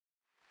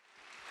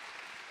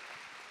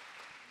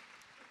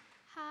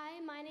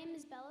name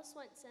is Bella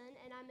Swenson,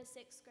 and I'm a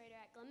sixth grader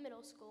at Glenn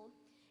Middle School.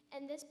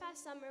 And this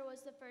past summer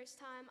was the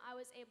first time I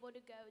was able to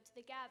go to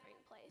the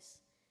gathering place.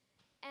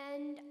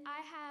 And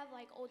I have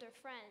like older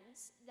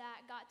friends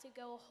that got to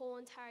go a whole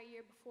entire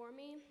year before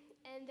me,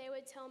 and they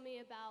would tell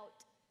me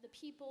about the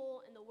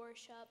people and the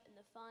worship and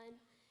the fun.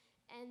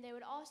 And they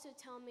would also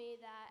tell me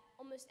that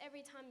almost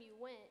every time you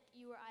went,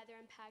 you were either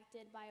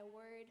impacted by a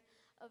word,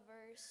 a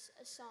verse,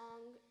 a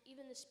song,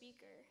 even the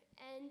speaker.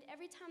 And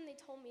every time they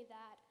told me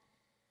that,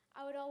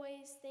 I would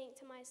always think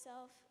to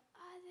myself,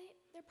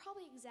 they're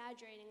probably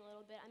exaggerating a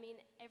little bit. I mean,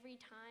 every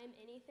time,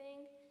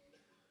 anything.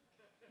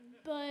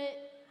 But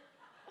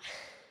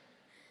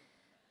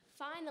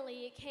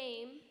finally, it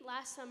came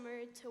last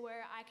summer to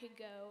where I could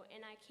go, and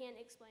I can't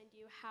explain to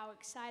you how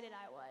excited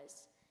I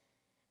was.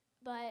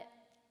 But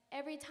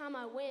every time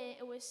I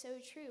went, it was so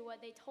true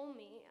what they told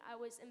me. I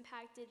was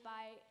impacted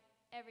by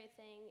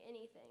everything,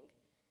 anything.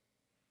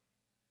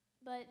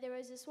 But there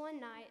was this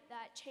one night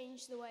that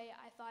changed the way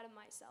I thought of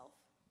myself.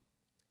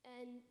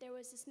 And there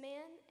was this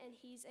man, and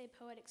he's a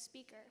poetic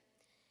speaker.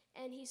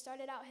 And he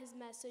started out his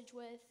message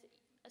with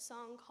a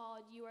song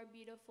called "You Are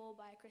Beautiful"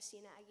 by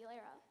Christina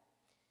Aguilera.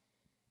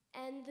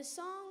 And the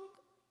song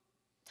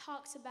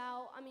talks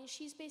about,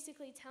 she's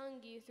basically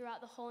telling you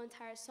throughout the whole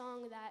entire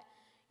song that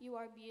you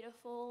are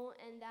beautiful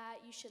and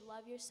that you should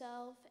love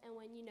yourself, and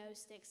when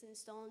sticks and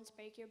stones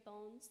break your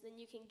bones, then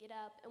you can get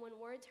up, and when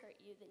words hurt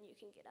you, then you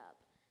can get up.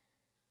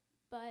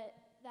 But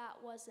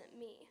that wasn't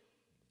me.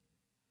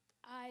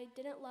 I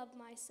didn't love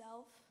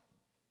myself.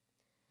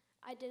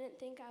 I didn't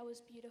think I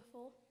was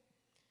beautiful.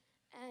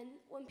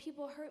 And when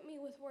people hurt me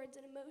with words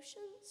and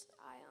emotions,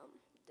 I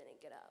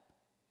didn't get up.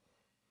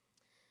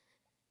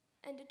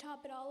 And to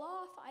top it all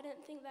off, I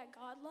didn't think that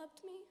God loved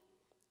me,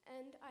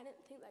 and I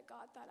didn't think that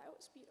God thought I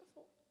was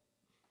beautiful.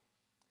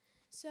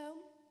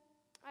 So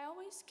I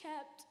always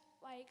kept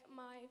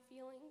my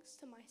feelings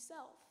to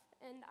myself,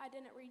 and I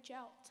didn't reach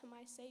out to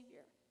my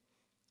Savior.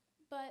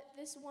 But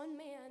this one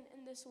man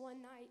and this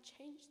one night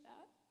changed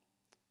that,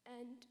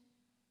 and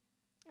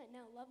I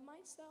now love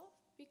myself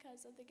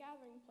because of the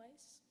gathering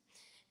place,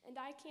 and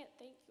I can't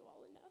thank you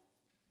all enough.